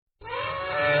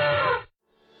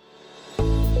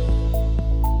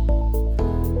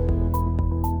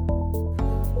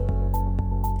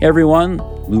Hey everyone,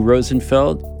 Lou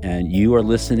Rosenfeld, and you are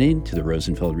listening to the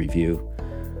Rosenfeld Review.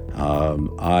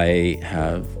 I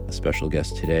have a special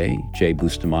guest today, Jay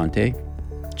Bustamante.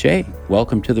 Jay,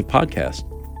 welcome to the podcast.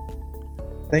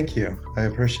 Thank you. I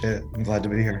appreciate it. I'm glad to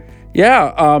be here.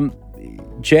 Yeah,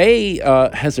 Jay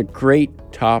has a great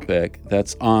topic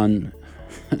that's on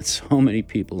so many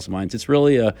people's minds. It's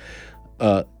really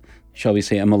shall we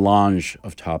say, a melange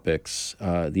of topics,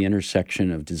 the intersection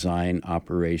of design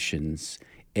operations,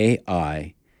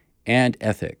 AI, and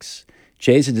ethics.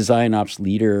 Jay's a DesignOps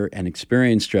leader and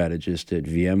experience strategist at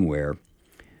VMware.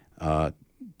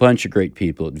 Bunch of great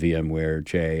people at VMware,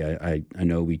 Jay. I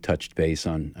know we touched base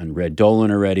on Red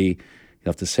Dolan already. You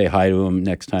have to say hi to him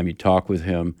next time you talk with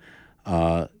him.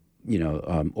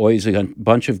 Always a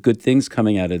bunch of good things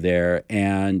coming out of there,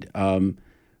 and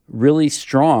really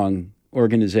strong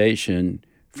organization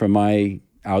from my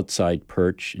outside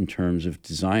perch in terms of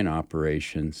design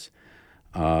operations.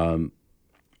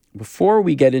 Before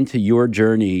we get into your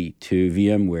journey to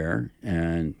VMware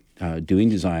and doing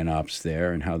design ops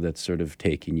there and how that's sort of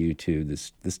taken you to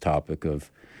this topic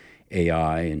of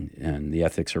AI and the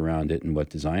ethics around it and what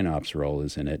design ops role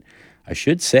is in it, I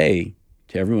should say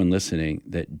to everyone listening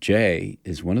that Jay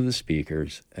is one of the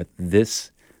speakers at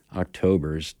this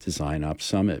October's Design Ops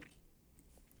Summit.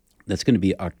 That's going to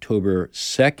be October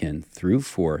 2nd through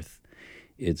 4th.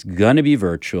 It's going to be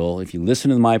virtual. If you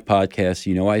listen to my podcast,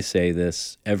 you know I say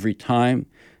this every time,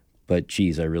 but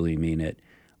geez, I really mean it.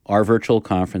 Our virtual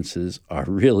conferences are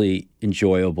really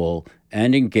enjoyable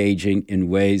and engaging in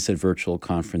ways that virtual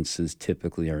conferences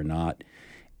typically are not.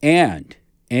 And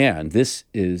this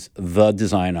is the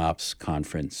Design Ops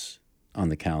conference on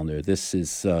the calendar. This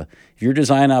is, if you're a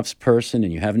Design Ops person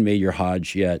and you haven't made your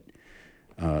Hodge yet,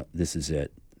 this is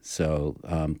it. So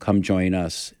come join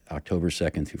us October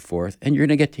 2nd through 4th, and you're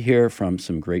going to get to hear from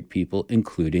some great people,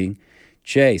 including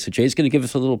Jay. So Jay's going to give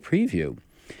us a little preview.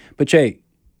 But Jay,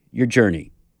 your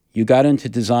journey. You got into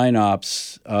design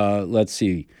ops, let's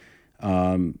see.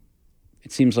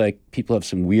 It seems like people have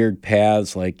some weird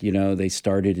paths, like, they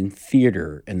started in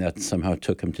theater, and that somehow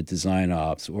took them to design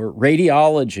ops, or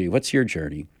radiology. What's your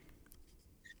journey?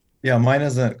 Yeah, mine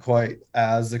isn't quite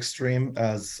as extreme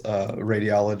as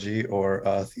radiology or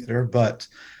theater, but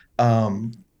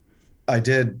um, I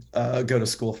did go to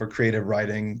school for creative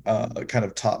writing, kind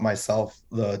of taught myself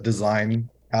the design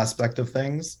aspect of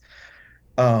things,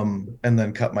 and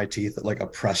then cut my teeth at like a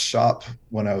press shop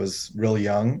when I was real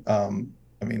young.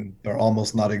 I mean, they're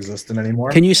almost not existent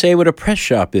anymore. Can you say what a press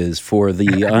shop is for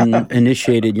the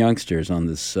uninitiated youngsters on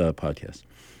this podcast?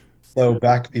 So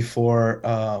back before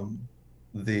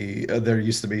there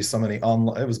used to be so many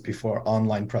online, it was before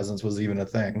online presence was even a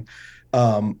thing.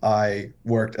 I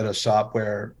worked at a shop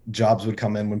where jobs would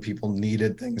come in when people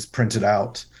needed things printed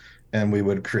out, and we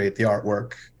would create the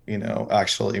artwork,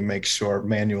 actually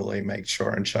manually make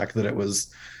sure and check that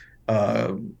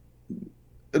uh,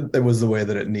 it was the way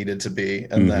that it needed to be,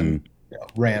 and then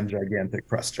ran gigantic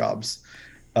press jobs.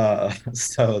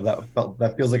 So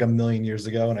that feels like a million years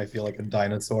ago, and I feel like a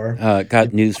dinosaur.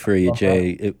 Got news for you,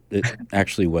 Jay. It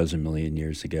actually was a million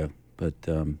years ago, but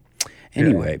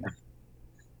anyway. Yeah.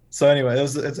 So anyway,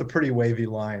 it's a pretty wavy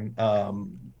line,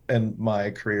 and my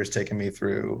career's taken me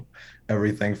through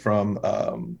everything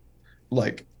from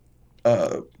like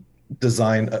uh,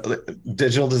 design,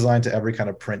 digital design to every kind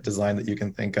of print design that you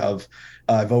can think of.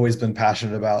 I've always been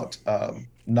passionate about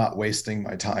not wasting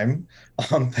my time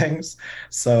on things.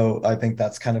 So I think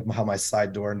that's kind of how my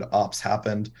side door into ops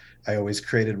happened. I always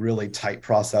created really tight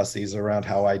processes around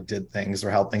how I did things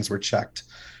or how things were checked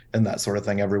and that sort of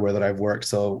thing everywhere that I've worked.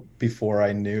 So before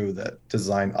I knew that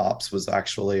design ops was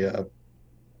actually an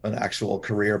actual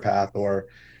career path or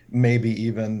maybe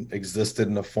even existed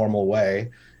in a formal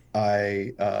way,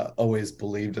 I always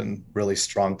believed in really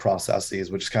strong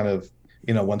processes, which kind of,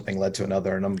 one thing led to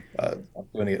another, and I'm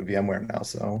doing it at VMware now.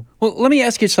 So, well, let me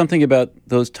ask you something about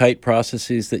those tight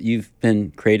processes that you've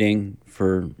been creating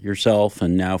for yourself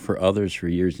and now for others for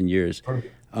years and years.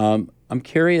 I'm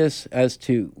curious as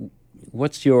to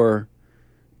what's your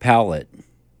palette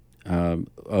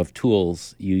of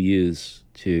tools you use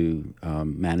to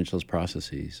manage those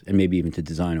processes and maybe even to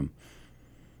design them.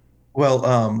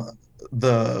 Well,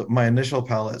 my initial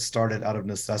palette started out of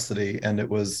necessity, and it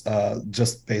was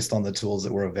just based on the tools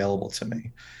that were available to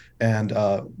me. And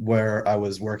where I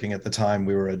was working at the time,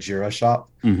 we were a Jira shop.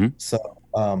 So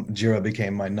Jira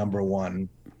became my number one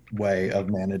way of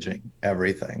managing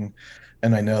everything.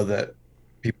 And I know that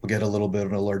people get a little bit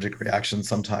of an allergic reaction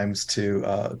sometimes to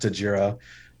Jira,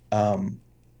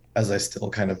 as I still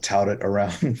kind of tout it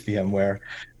around VMware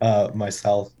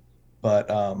myself. But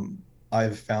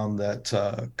I've found that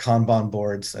Kanban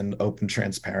boards and open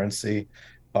transparency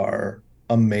are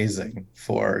amazing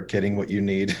for getting what you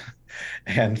need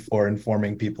and for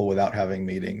informing people without having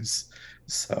meetings.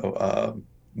 So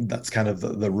that's kind of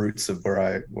the roots of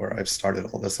where I've started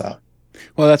all this out.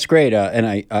 Well, that's great.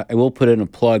 And I will put in a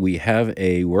plug. We have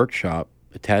a workshop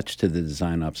attached to the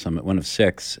Design Ops Summit, one of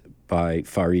six, by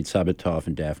Farid Sabatov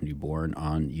and Daphne Bourne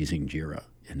on using Jira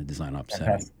in a Design Ops setting.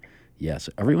 Fantastic. Yes,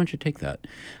 everyone should take that.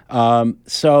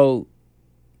 So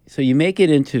you make it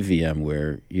into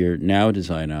VMware. You're now a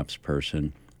Design Ops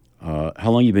person.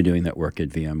 How long you been doing that work at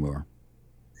VMware?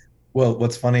 Well,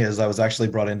 what's funny is I was actually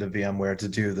brought into VMware to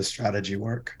do the strategy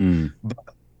work. Mm.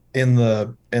 But in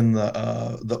the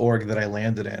org that I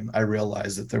landed in, I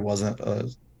realized that there wasn't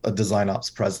a design ops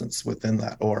presence within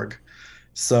that org.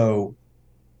 So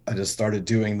I just started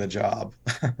doing the job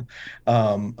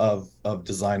of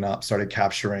design ops, started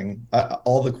capturing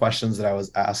all the questions that I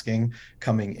was asking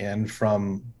coming in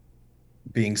from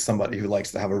being somebody who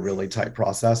likes to have a really tight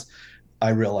process. I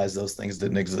realized those things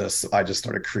didn't exist. So I just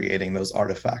started creating those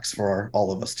artifacts for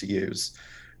all of us to use.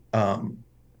 Um,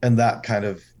 and that kind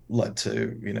of led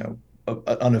to,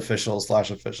 an unofficial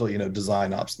slash official,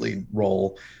 design ops lead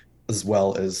role, as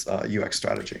well as UX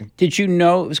strategy. Did you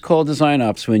know it was called Design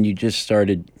Ops when you just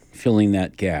started filling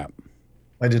that gap?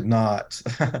 I did not.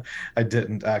 I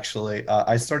didn't actually.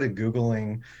 I started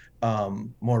Googling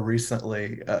more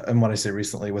recently, and when I say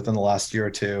recently, within the last year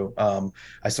or two,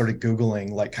 I started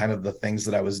Googling like kind of the things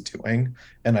that I was doing,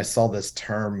 and I saw this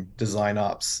term design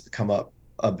ops come up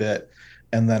a bit,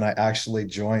 and then I actually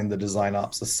joined the design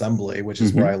ops assembly, which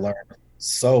is where Mm-hmm. I learned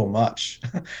so much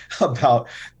about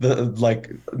the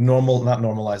like not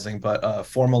normalizing, but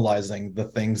formalizing the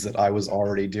things that I was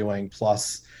already doing,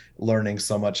 plus learning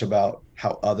so much about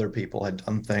how other people had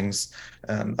done things.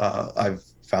 And I've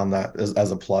found that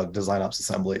as a plug, Design Ops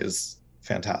Assembly is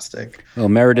fantastic. Well,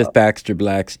 Meredith Baxter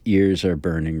Black's ears are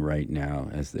burning right now,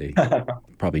 as they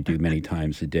probably do many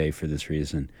times a day for this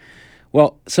reason.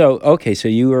 Well, so okay, so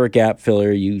you were a gap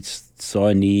filler. You saw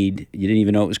a need. You didn't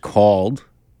even know it was called,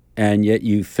 and yet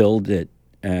you filled it.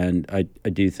 And I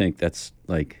do think that's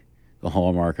like the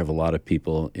hallmark of a lot of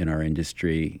people in our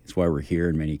industry. It's why we're here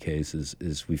in many cases.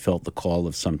 Is we felt the call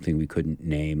of something we couldn't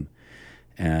name,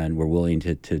 and we're willing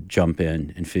to jump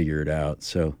in and figure it out.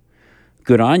 So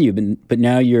good on you. But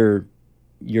now you're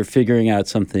figuring out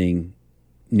something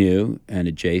new and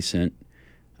adjacent,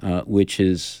 which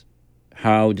is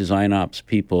how design ops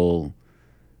people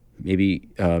maybe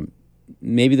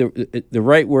maybe the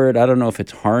right word, I don't know if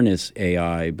it's harness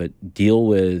AI, but deal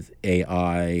with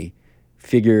AI,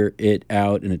 figure it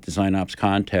out in a design ops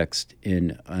context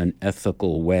in an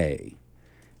ethical way.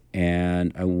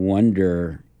 And I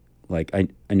wonder, like, I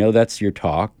know that's your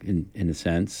talk in a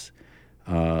sense.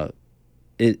 Uh,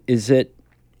 is it,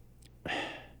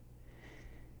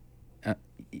 uh,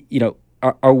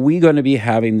 are we going to be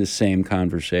having the same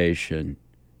conversation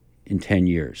in 10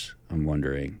 years? I'm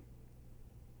wondering.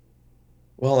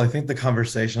 Well, I think the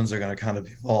conversations are going to kind of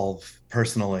evolve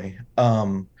personally.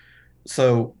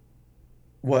 So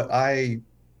what I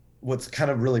what's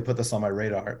kind of really put this on my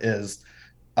radar is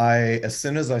as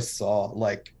soon as I saw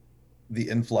like the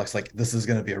influx, like this is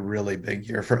going to be a really big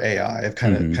year for AI. I've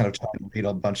kind of Mm-hmm. kind of tried to read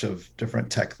a bunch of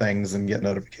different tech things and get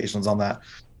notifications on that.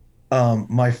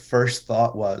 My first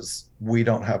thought was we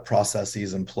don't have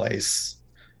processes in place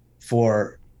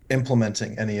for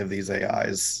implementing any of these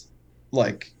AIs.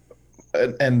 Like,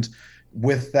 and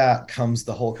with that comes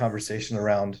the whole conversation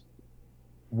around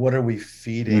what are we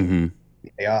feeding Mm-hmm.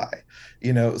 AI?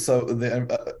 So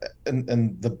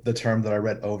the term that I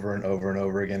read over and over and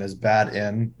over again is bad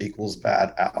in equals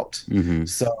bad out. Mm-hmm.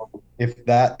 So if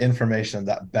that information,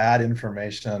 that bad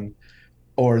information,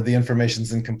 or the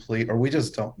information's incomplete, or we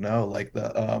just don't know, like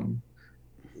the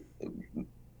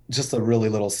just a really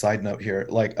little side note here,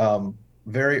 like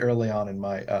very early on in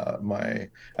my and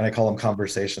I call them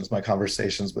conversations, my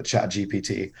conversations with Chat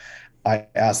GPT, I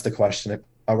asked the question, if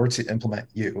I were to implement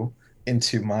you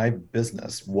into my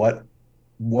business, what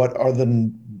are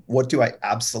the what do I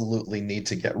absolutely need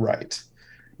to get right?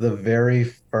 The very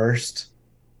first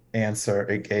answer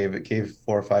it gave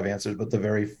four or five answers, but the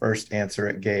very first answer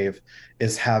it gave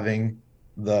is having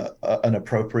the an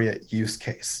appropriate use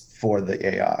case for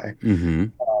the AI.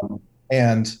 Mm-hmm.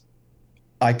 And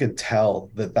I could tell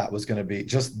that that was going to be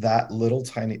just that little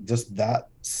tiny, just that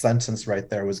sentence right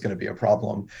there was going to be a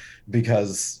problem,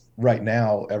 because right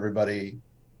now everybody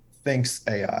thinks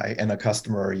AI and a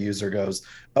customer or a user goes,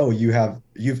 "Oh,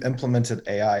 you've implemented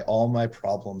AI, all my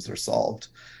problems are solved."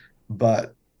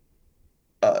 But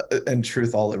in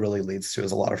truth, all it really leads to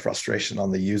is a lot of frustration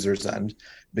on the user's end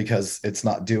because it's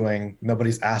not doing,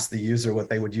 nobody's asked the user what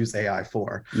they would use AI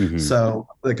for. Hmm. So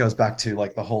it goes back to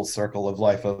like the whole circle of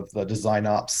life of the design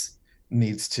ops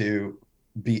needs to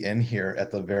be in here at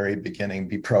the very beginning,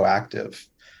 be proactive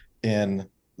in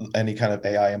any kind of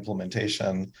AI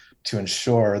implementation to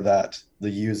ensure that the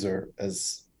user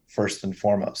is first and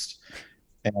foremost.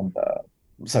 And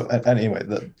so anyway,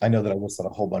 I know that I listed a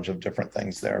whole bunch of different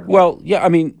things there, but Well, yeah, I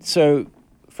mean, so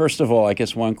first of all, I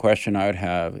guess one question I would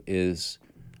have is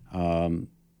um,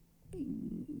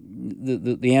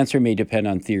 the answer may depend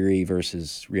on theory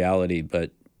versus reality,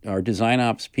 but are design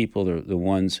ops people the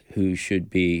ones who should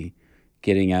be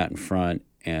getting out in front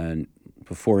and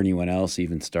before anyone else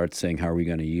even starts saying, how are we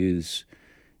going to use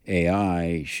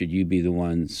AI, should you be the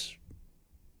ones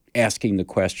asking the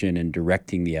question and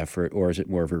directing the effort, or is it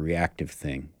more of a reactive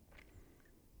thing?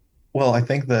 well, I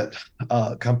think that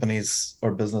companies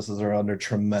or businesses are under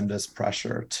tremendous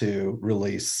pressure to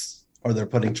release, or they're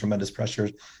putting tremendous pressure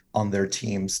on their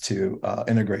teams to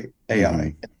integrate AI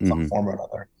Mm-hmm. in some Mm-hmm. form or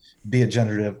another, be it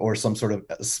generative or some sort of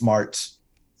smart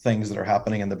things that are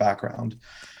happening in the background.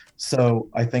 So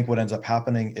I think what ends up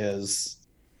happening is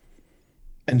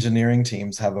engineering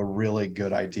teams have a really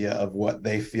good idea of what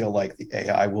they feel like the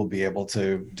AI will be able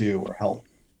to do or help.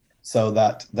 So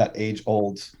that age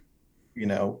old, you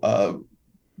know,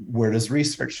 where does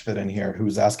research fit in here?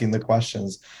 Who's asking the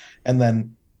questions? And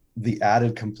then the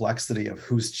added complexity of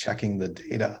who's checking the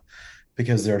data,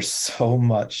 because there's so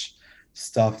much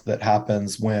stuff that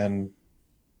happens when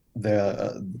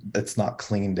it's not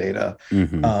clean data.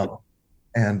 Mm-hmm. Um,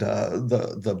 and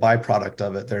the byproduct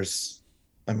of it,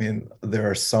 I mean, there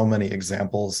are so many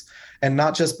examples, and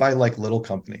not just by like little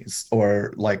companies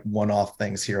or like one-off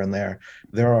things here and there.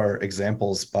 There are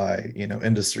examples by,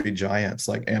 industry giants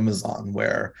like Amazon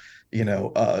where,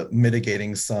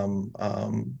 mitigating some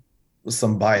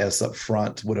bias up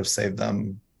front would have saved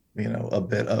them, a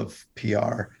bit of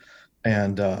PR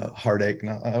and heartache.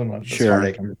 No, I don't know if there's Sure.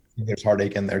 heartache. There's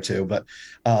heartache in there too, but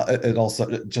it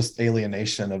also just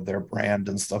alienation of their brand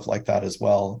and stuff like that as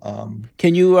well.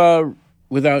 Can you,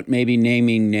 without maybe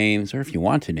naming names, or if you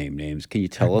want to name names, can you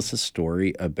tell us a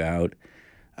story about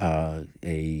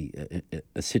a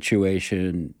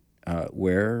situation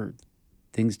where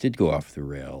things did go off the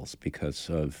rails because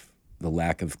of the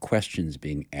lack of questions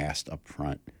being asked up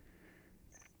front?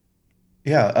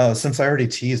 Yeah, since I already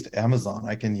teased Amazon,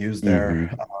 I can use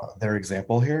Mm-hmm. their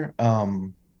example here.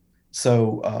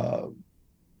 So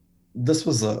this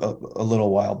was a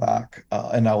little while back,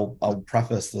 and I'll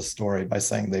preface this story by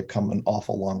saying they've come an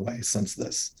awful long way since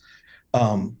this.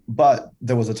 But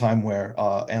there was a time where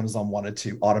Amazon wanted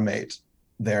to automate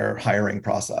their hiring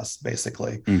process,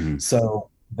 basically. Mm-hmm. So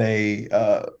they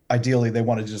ideally they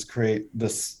wanted to just create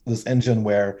this engine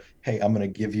where, hey, I'm going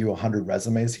to give you 100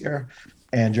 resumes here,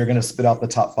 and you're going to spit out the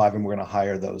top five, and we're going to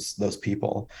hire those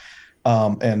people.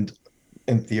 And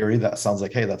in theory, that sounds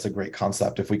like, hey, that's a great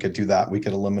concept. If we could do that, we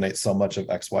could eliminate so much of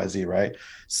XYZ, right?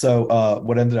 So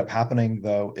what ended up happening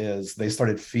though is they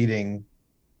started feeding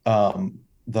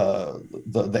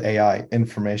the AI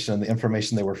information. The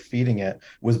information they were feeding it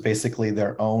was basically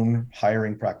their own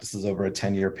hiring practices over a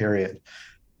 10-year period.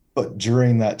 But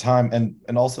during that time,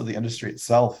 and also the industry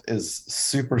itself is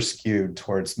super skewed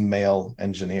towards male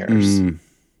engineers. Mm.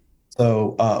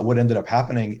 So what ended up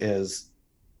happening is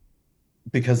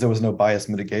because there was no bias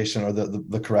mitigation, or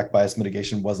the correct bias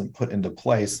mitigation wasn't put into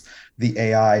place, the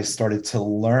AI started to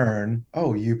learn,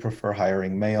 oh, you prefer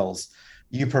hiring males.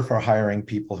 You prefer hiring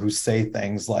people who say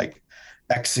things like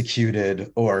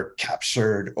executed or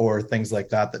captured or things like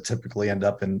that that typically end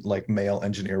up in like male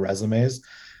engineer resumes.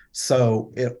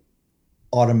 So it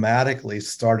automatically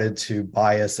started to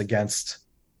bias against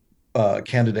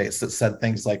candidates that said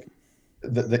things like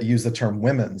that use the term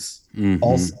women's, Mm-hmm.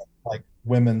 also like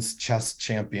women's chess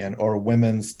champion or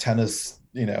women's tennis,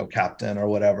 captain or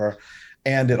whatever.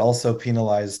 And it also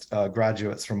penalized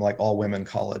graduates from like all women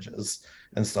colleges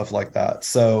and stuff like that.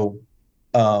 So,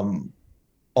 um,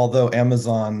 although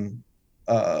Amazon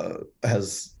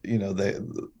has,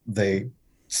 they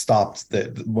stopped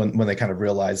that when they kind of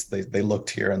realized they looked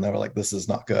here and they were like, this is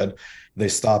not good. They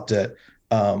stopped it.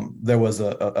 There was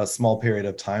a small period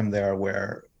of time there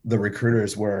where the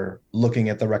recruiters were looking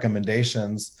at the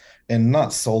recommendations and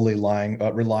not solely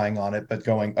relying on it, but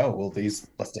going, oh, well,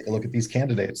 let's take a look at these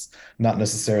candidates, not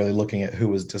necessarily looking at who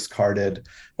was discarded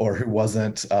or who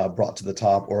wasn't brought to the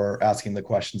top, or asking the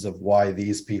questions of why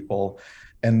these people.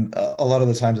 And a lot of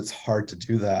the times it's hard to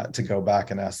do that, to go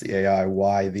back and ask the AI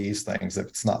why these things if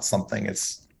it's not something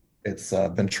it's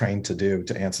been trained to do,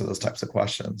 to answer those types of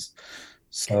questions.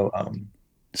 So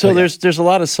So But yeah, there's a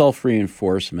lot of self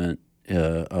reinforcement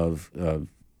of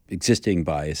existing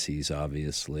biases,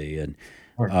 obviously, and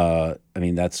sure. I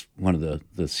mean that's one of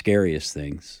the scariest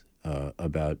things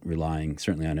about relying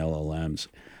certainly on LLMs.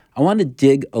 I want to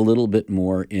dig a little bit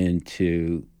more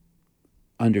into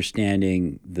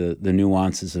understanding the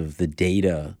nuances of the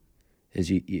data,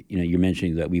 as you're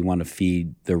mentioning that we want to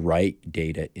feed the right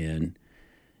data in,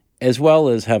 as well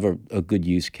as have a good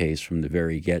use case from the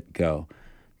very get go.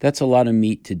 That's a lot of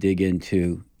meat to dig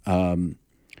into.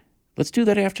 Let's do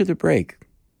that after the break.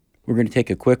 We're going to take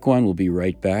a quick one. We'll be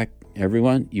right back.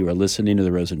 Everyone, you are listening to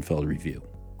the Rosenfeld Review.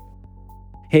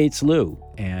 Hey, it's Lou,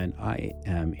 and I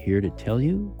am here to tell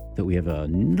you that we have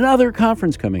another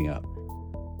conference coming up.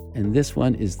 And this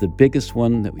one is the biggest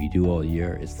one that we do all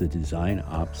year. It's the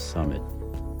DesignOps Summit.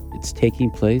 It's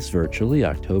taking place virtually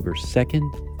October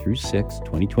 2nd through 6th,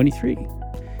 2023.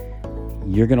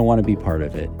 You're going to want to be part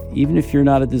of it. Even if you're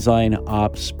not a design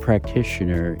ops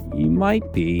practitioner, you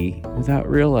might be without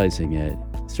realizing it.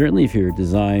 Certainly, if you're a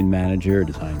design manager,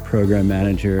 design program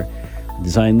manager,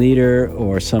 design leader,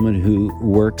 or someone who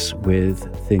works with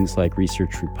things like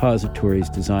research repositories,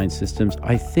 design systems,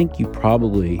 I think you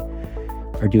probably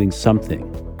are doing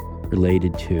something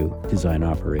related to design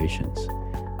operations.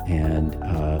 And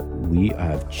we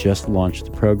have just launched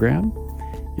the program.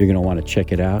 You're going to want to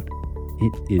check it out.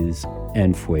 It is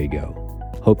En Fuego.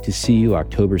 Hope to see you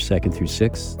October 2nd through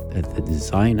 6th at the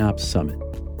DesignOps Summit.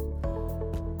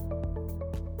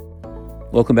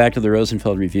 Welcome back to the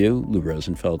Rosenfeld Review. Lou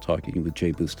Rosenfeld talking with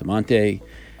Jay Bustamante,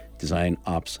 Design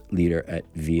Ops leader at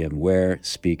VMware,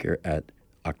 speaker at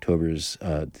October's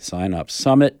Design Ops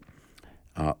Summit.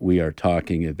 We are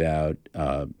talking about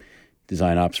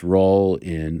Design Ops' role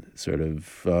in sort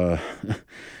of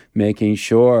making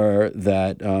sure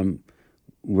that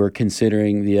we're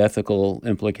considering the ethical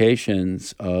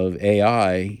implications of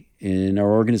AI in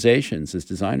our organizations as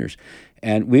designers.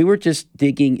 And we were just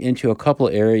digging into a couple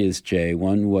areas, Jay.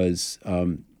 One was,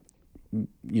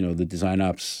 the Design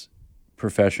Ops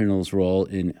professional's role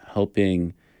in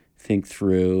helping think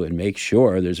through and make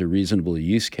sure there's a reasonable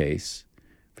use case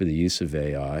for the use of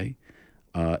AI,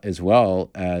 as well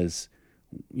as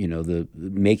the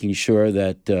making sure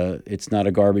that it's not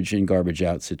a garbage in, garbage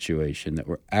out situation, that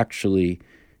we're actually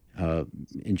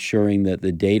ensuring that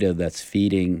the data that's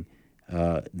feeding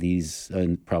these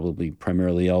and probably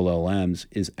primarily LLMs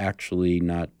is actually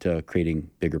not creating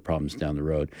bigger problems down the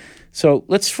road. So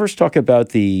let's first talk about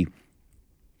the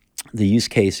use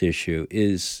case issue.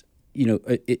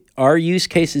 Are use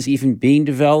cases even being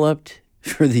developed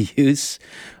for the use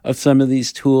of some of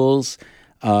these tools?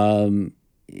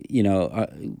 You know,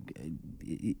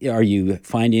 are you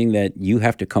finding that you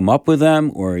have to come up with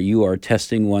them, or you are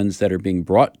testing ones that are being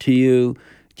brought to you?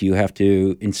 Do you have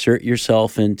to insert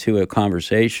yourself into a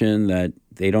conversation that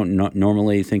they don't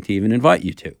normally think to even invite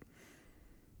you to?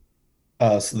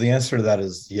 So the answer to that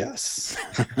is yes.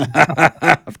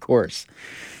 Of course.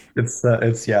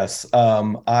 It's yes.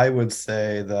 I would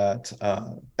say that,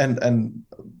 and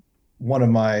one of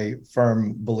my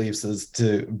firm beliefs is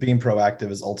to being proactive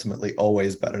is ultimately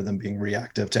always better than being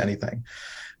reactive to anything.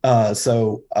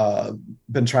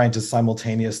 Been trying to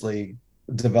simultaneously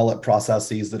develop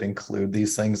processes that include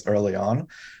these things early on,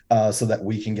 so that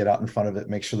we can get out in front of it,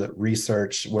 make sure that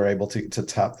research, we're able to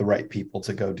tap the right people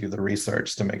to go do the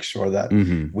research to make sure that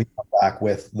Mm-hmm. we come back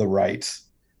with the right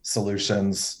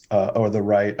solutions, or the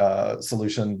right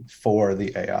solution for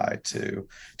the AI to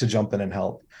jump in and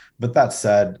help. But that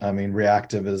said, I mean,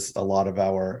 reactive is a lot of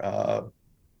our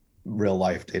real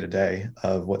life day to day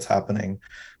of what's happening.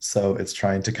 So it's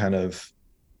trying to kind of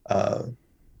uh,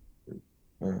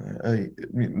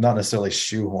 not necessarily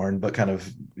shoehorn, but kind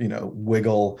of,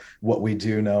 wiggle what we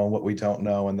do know, what we don't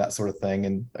know, and that sort of thing.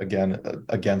 And again,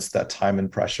 against that time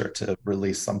and pressure to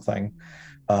release something,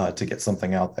 to get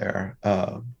something out there.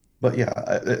 But yeah,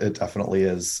 it definitely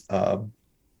is.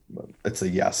 It's a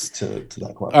yes to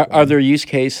that Are there question. use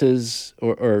cases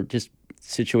or just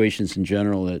situations in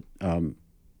general that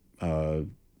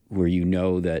where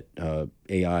that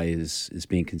AI is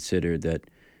being considered that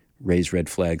raise red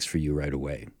flags for you right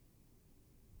away?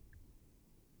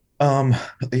 Um,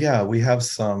 yeah, we have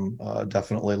some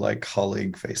definitely like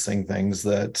colleague facing things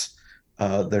that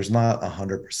there's not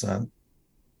 100%.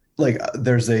 Like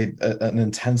there's an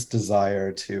intense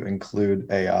desire to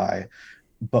include AI,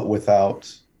 but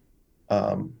without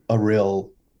a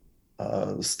real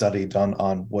study done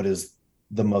on what is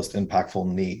the most impactful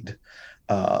need.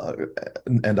 Uh,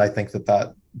 and I think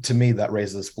that to me that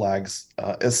raises flags,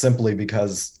 is simply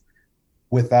because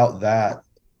without that,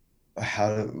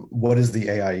 what is the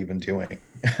AI even doing?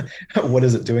 What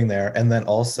is it doing there? And then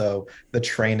also the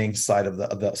training side of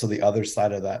so the other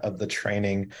side of that, of the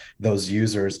training those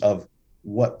users of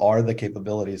what are the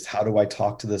capabilities? How do I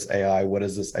talk to this AI? What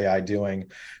is this AI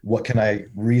doing? What can I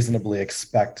reasonably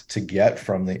expect to get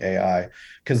from the AI?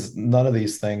 Because none of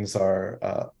these things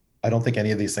are, I don't think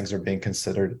any of these things are being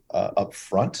considered up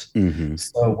front. Hmm.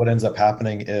 So what ends up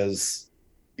happening is,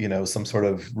 some sort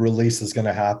of release is going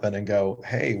to happen and go,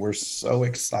 hey, we're so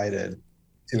excited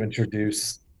to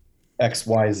introduce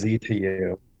XYZ to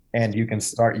you, and you can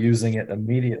start using it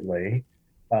immediately.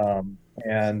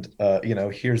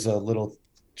 Here's a little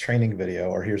training video,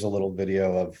 or here's a little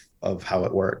video of how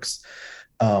it works.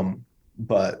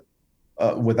 But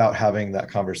without having that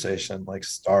conversation, like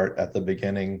start at the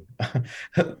beginning,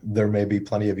 there may be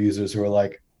plenty of users who are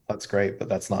like, that's great, but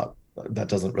that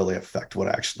doesn't really affect what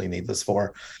I actually need this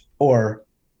for. Or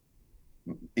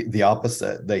the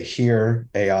opposite, they hear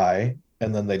AI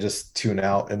and then they just tune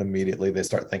out and immediately they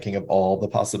start thinking of all the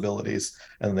possibilities,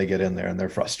 and they get in there and they're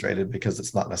frustrated because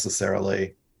it's not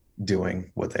necessarily doing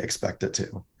what they expect it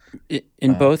to.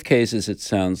 In uh, both cases, it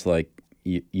sounds like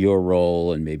your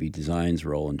role and maybe design's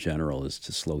role in general is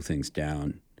to slow things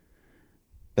down.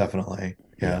 Definitely,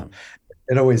 yeah. Yeah.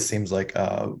 It always seems like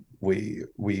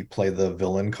we play the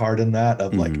villain card in that,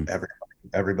 of like Hmm.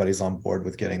 everybody's on board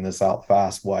with getting this out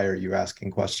fast. Why are you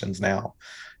asking questions now?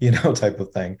 Type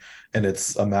of thing. And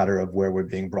it's a matter of where we're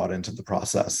being brought into the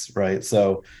process, right?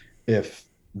 So if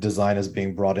design is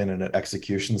being brought in at an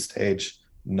execution stage,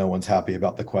 no one's happy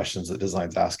about the questions that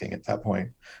design's asking at that point,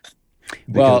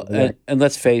 because Well, and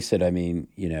let's face it. I mean,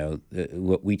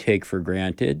 what we take for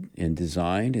granted in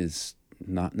design is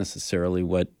not necessarily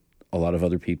what a lot of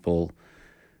other people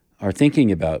are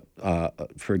thinking about.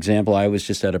 For example, I was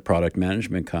just at a product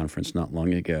management conference not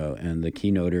long ago, and the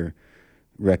keynoter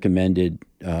recommended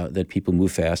that people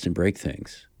move fast and break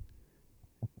things.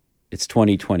 It's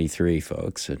 2023,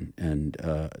 folks, and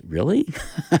really,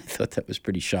 I thought that was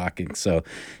pretty shocking. So,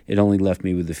 it only left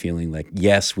me with the feeling like,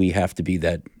 yes, we have to be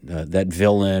that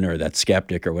villain or that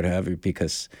skeptic or whatever,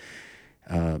 because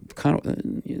arguably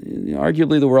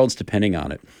the world's depending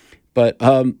on it. But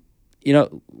you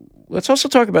know, let's also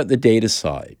talk about the data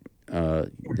side. Now,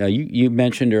 you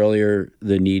mentioned earlier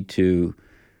the need to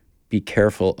be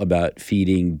careful about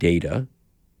feeding data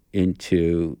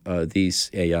into these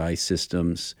AI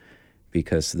systems,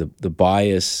 because the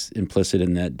bias implicit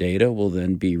in that data will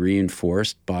then be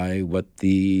reinforced by what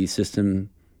the system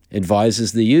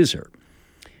advises the user.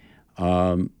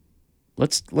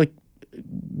 Let's like,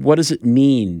 what does it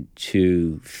mean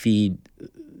to feed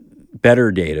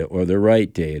better data or the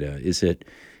right data?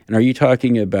 And are you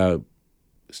talking about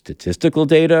statistical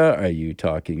data? Are you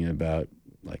talking about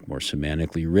like more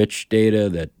semantically rich data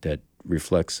that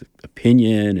reflects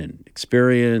opinion and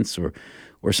experience, or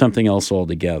something else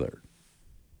altogether?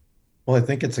 Well, I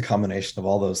think it's a combination of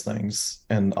all those things.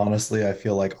 And honestly, I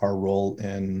feel like our role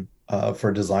in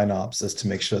for design ops is to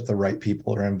make sure that the right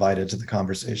people are invited to the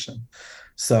conversation.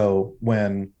 So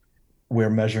when we're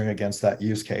measuring against that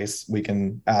use case, we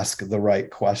can ask the right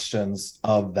questions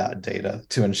of that data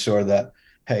to ensure that,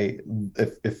 hey,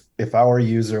 if our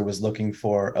user was looking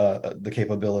for the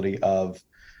capability of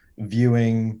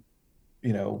viewing,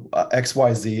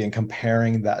 XYZ and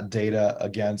comparing that data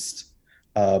against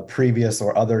previous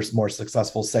or others more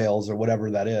successful sales or whatever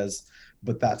that is,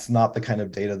 but that's not the kind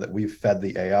of data that we've fed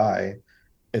the AI,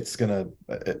 it's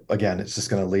just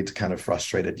gonna lead to kind of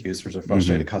frustrated users or Hmm.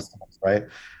 frustrated customers, right?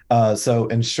 So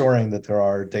ensuring that there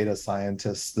are data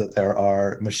scientists, that there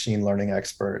are machine learning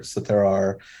experts, that there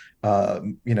are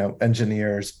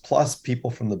engineers, plus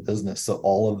people from the business, so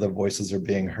all of the voices are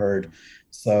being heard,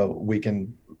 so we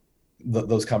can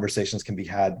those conversations can be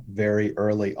had very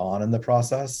early on in the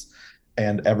process,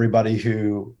 and everybody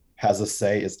who has a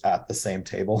say is at the same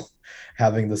table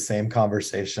having the same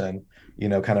conversation,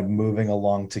 kind of moving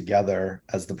along together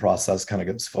as the process kind of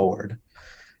goes forward.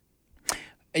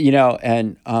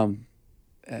 And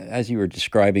as you were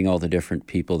describing all the different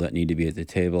people that need to be at the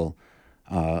table,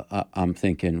 I'm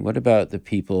thinking, what about the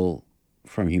people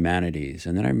from humanities?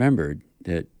 And then I remembered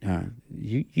that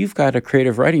you've got a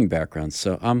creative writing background,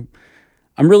 so I'm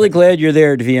really glad you're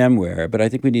there at VMware. But I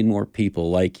think we need more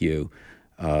people like you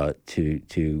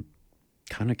to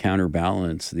kind of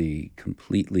counterbalance the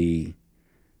completely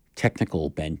technical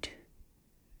bent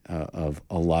of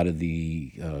a lot of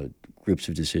the groups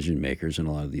of decision makers in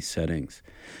a lot of these settings.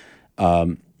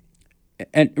 And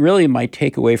really, my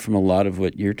takeaway from a lot of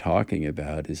what you're talking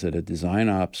about is that a design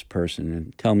ops person,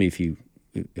 and tell me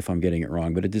if I'm getting it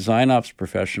wrong, but a design ops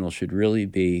professional should really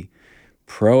be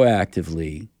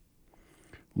proactively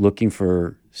looking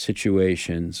for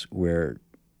situations where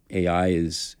AI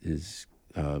is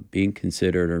being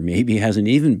considered, or maybe hasn't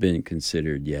even been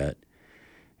considered yet,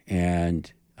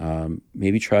 and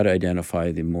maybe try to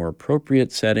identify the more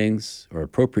appropriate settings or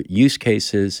appropriate use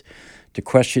cases, to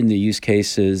question the use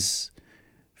cases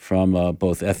from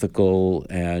both ethical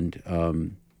and,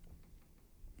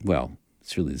 well,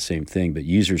 it's really the same thing, but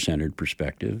user-centered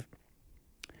perspective.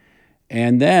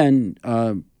 And then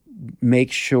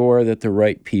make sure that the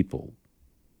right people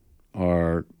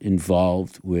are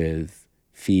involved with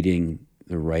feeding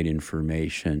the right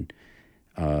information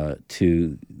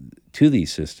to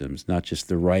these systems, not just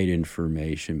the right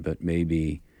information, but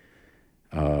maybe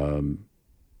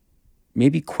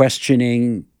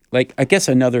questioning. Like, I guess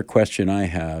another question I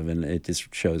have, and it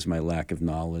just shows my lack of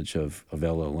knowledge of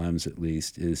LLMs at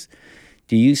least, is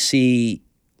do you see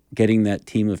getting that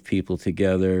team of people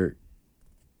together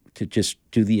to just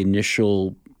do the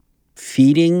initial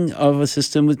feeding of a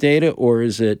system with data, or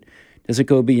does it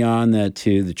go beyond that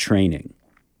to the training?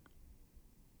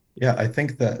 Yeah, I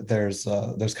think that there's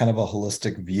kind of a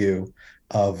holistic view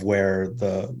of where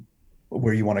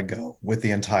you want to go with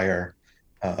the entire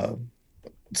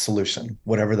solution.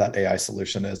 Whatever that AI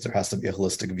solution is, there has to be a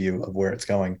holistic view of where it's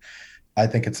going. I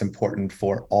think it's important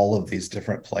for all of these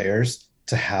different players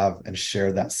to have and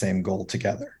share that same goal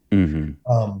together.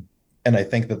 And I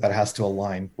think that has to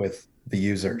align with the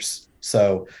users.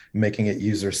 So making it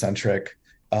user centric,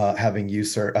 having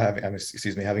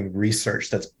research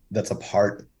that's a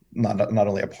part, not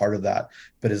only a part of that,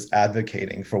 but is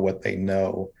advocating for what they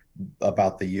know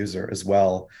about the user as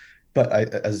well. But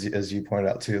as you pointed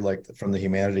out too, like from the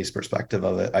humanities perspective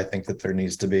of it, I think that there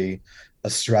needs to be a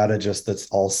strategist that's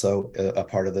also a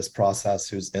part of this process,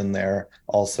 who's in there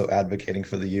also advocating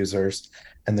for the users.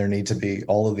 And there need to be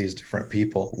all of these different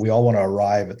people. We all want to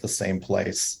arrive at the same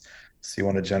place. So you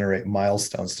want to generate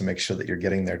milestones to make sure that you're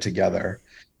getting there together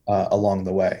along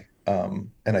the way.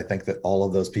 And I think that all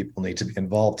of those people need to be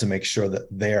involved to make sure that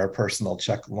their personal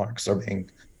check marks are being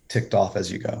ticked off as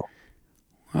you go.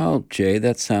 Well, Jay,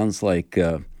 that sounds like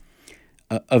a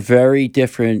very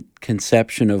different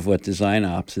conception of what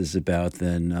DesignOps is about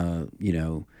than,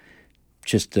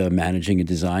 just managing a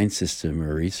design system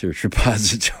or research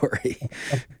repository.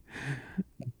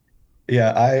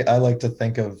 Yeah, I like to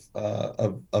think of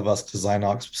us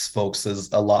DesignOps folks as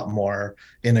a lot more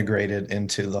integrated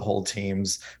into the whole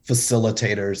team's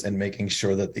facilitators and making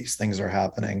sure that these things are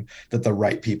happening, that the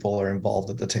right people are involved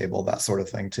at the table, that sort of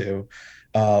thing too.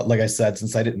 Like I said,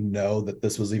 since I didn't know that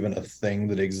this was even a thing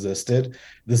that existed,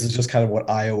 this is just kind of what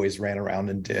I always ran around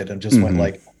and did, and just went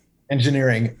like,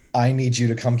 engineering, I need you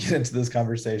to come get into this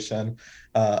conversation.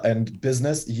 And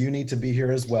business, you need to be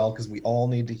here as well, because we all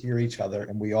need to hear each other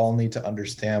and we all need to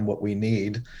understand what we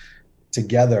need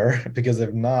together, because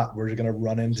if not, we're going to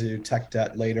run into tech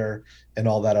debt later and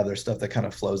all that other stuff that kind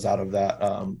of flows out of that.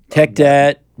 Tech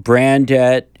debt, brand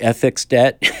debt, ethics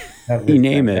debt, you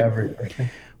name it. Everything.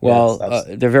 Well, yes,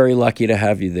 they're very lucky to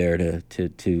have you there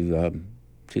to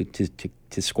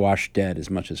squash debt as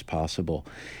much as possible.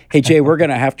 Hey, Jay, we're going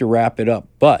to have to wrap it up,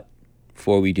 but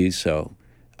before we do so,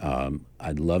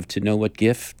 I'd love to know what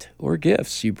gift or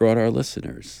gifts you brought our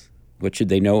listeners. What should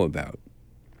they know about?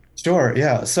 Sure.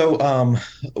 Yeah. So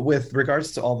with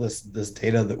regards to all this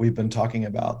data that we've been talking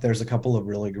about, there's a couple of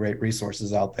really great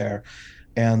resources out there,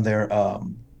 and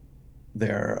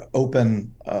they're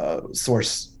open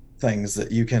source things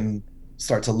that you can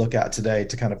start to look at today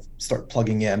to kind of start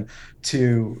plugging in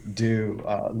to do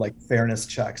like fairness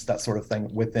checks, that sort of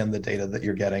thing within the data that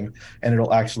you're getting. And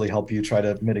it'll actually help you try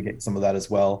to mitigate some of that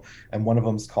as well. And one of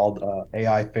them is called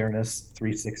AI Fairness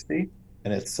 360.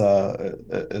 And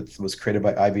it was created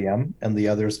by IBM. And the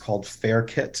other is called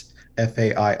FairKit,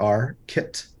 FAIR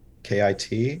Kit,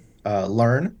 KIT,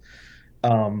 Learn.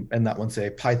 And that one's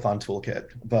a Python toolkit.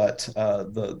 But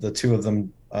the two of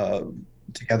them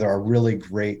together are really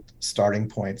great starting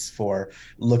points for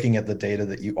looking at the data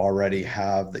that you already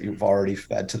have, that you've already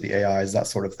fed to the AIs, that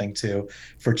sort of thing too,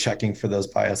 for checking for those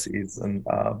biases and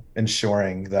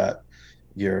ensuring that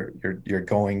you're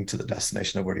going to the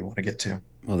destination of where you want to get to.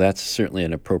 Well, that's certainly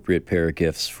an appropriate pair of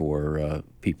gifts for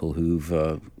people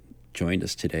who've joined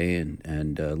us today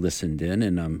and listened in.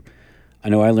 And I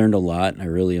know I learned a lot, and I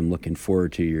really am looking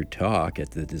forward to your talk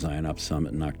at the DesignOps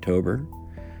Summit in October.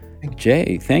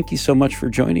 Jay, thank you so much for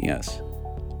joining us.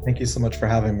 Thank you so much for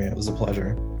having me. It was a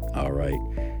pleasure. All right.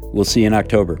 We'll see you in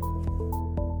October.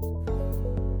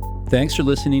 Thanks for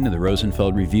listening to the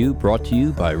Rosenfeld Review, brought to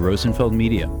you by Rosenfeld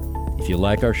Media. If you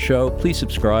like our show, please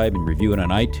subscribe and review it on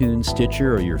iTunes,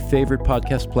 Stitcher, or your favorite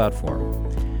podcast platform.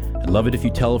 I'd love it if you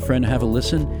tell a friend to have a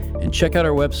listen, and check out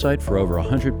our website for over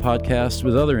 100 podcasts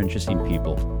with other interesting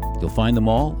people. You'll find them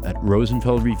all at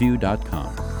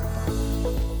rosenfeldreview.com.